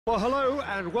Well, hello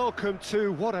and welcome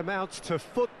to what amounts to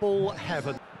football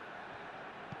heaven.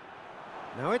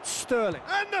 Now it's Sterling.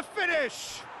 And the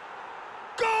finish!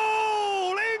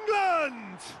 Goal!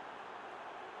 England!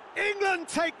 England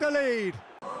take the lead.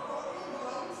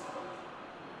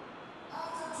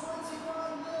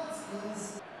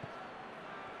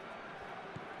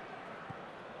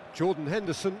 Jordan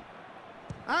Henderson.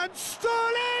 And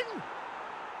Sterling!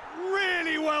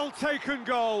 Really well taken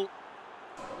goal.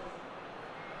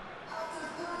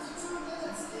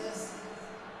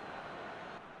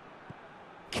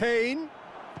 Kane.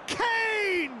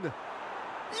 Kane!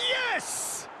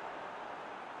 Yes!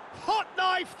 Hot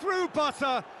knife through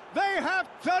butter. They have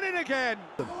done it again.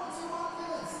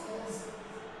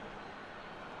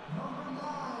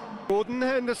 Jordan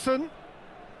Henderson.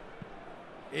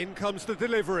 In comes the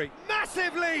delivery.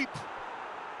 Massive leap!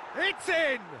 It's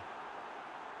in!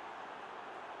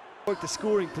 The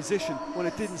scoring position when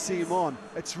it didn't see him on.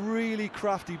 It's really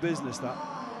crafty business, that.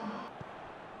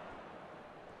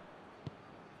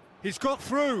 He's got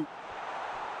through.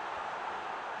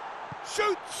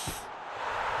 Shoots!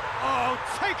 Oh,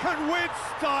 taken with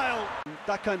style.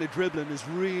 That kind of dribbling is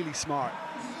really smart.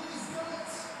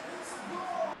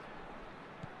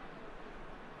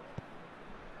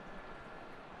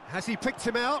 Has he picked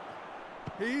him out?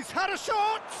 He's had a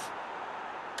shot!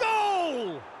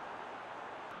 Goal!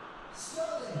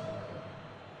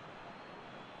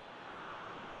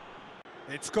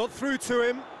 It's got through to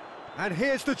him, and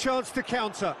here's the chance to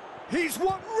counter. He's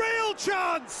what real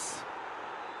chance!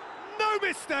 No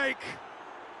mistake!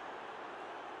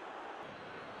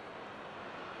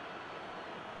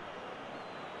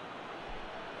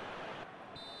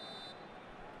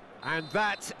 And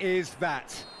that is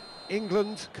that.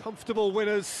 England, comfortable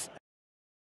winners.